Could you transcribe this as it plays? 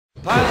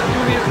Pilot, do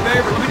me a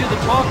favor. Let me do the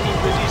talking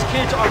because these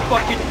kids are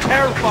fucking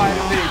terrified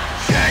of me.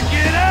 Check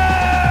it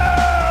out!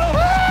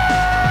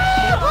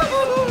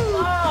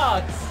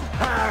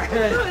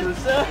 Alright,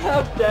 what's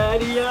up,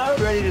 Daddy?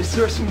 Ready to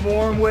surf some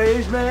warm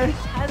waves, man?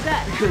 How's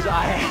that? Because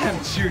I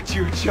am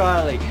Choo-Choo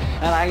Charlie,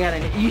 and I got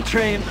an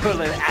E-train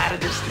pulling out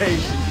of the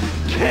station.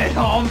 Get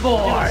on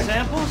board!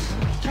 Samples?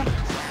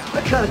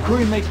 That kind of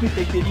query makes me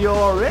think that you're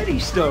already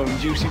stoned,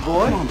 Juicy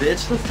boy. Come on,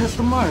 bitch. Let's test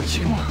the march.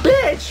 Come on.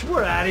 Bitch!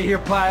 We're out of here,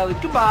 pilot.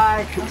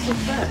 Goodbye. Come so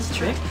fast,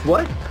 Trick.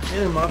 What?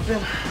 Hey,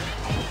 Muffin.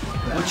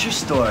 What's your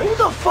story? Who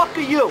the fuck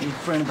are you? You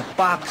friend of the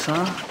Fox,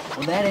 huh?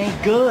 Well, that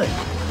ain't good.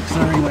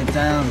 Sorry went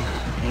down,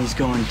 and he's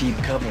going deep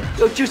cover.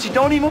 Yo, Juicy,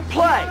 don't even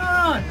play.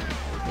 On.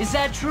 Is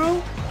that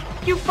true?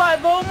 You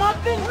 5-0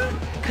 Muffin?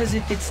 Cause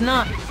if it's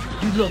not,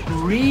 you look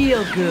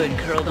real good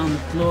curled on the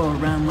floor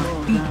around my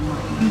feet.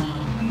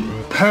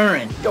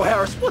 Purring. Yo,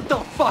 Harris, what the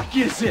fuck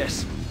is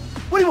this?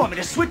 What do you want me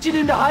to switch it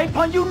into hype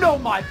on? You know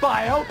my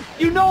bio.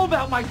 You know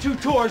about my 2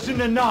 tours in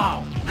the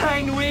now.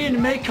 Hanged in the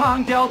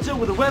Mekong Delta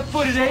with a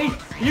web-footed 8.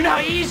 You know how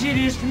easy it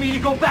is for me to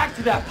go back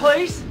to that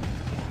place?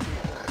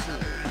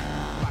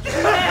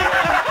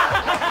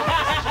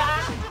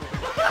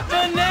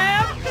 The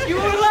nap? You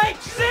were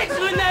like 6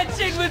 when that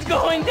chick was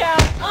going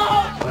down.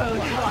 Oh, well,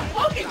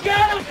 God. Okay,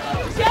 get him.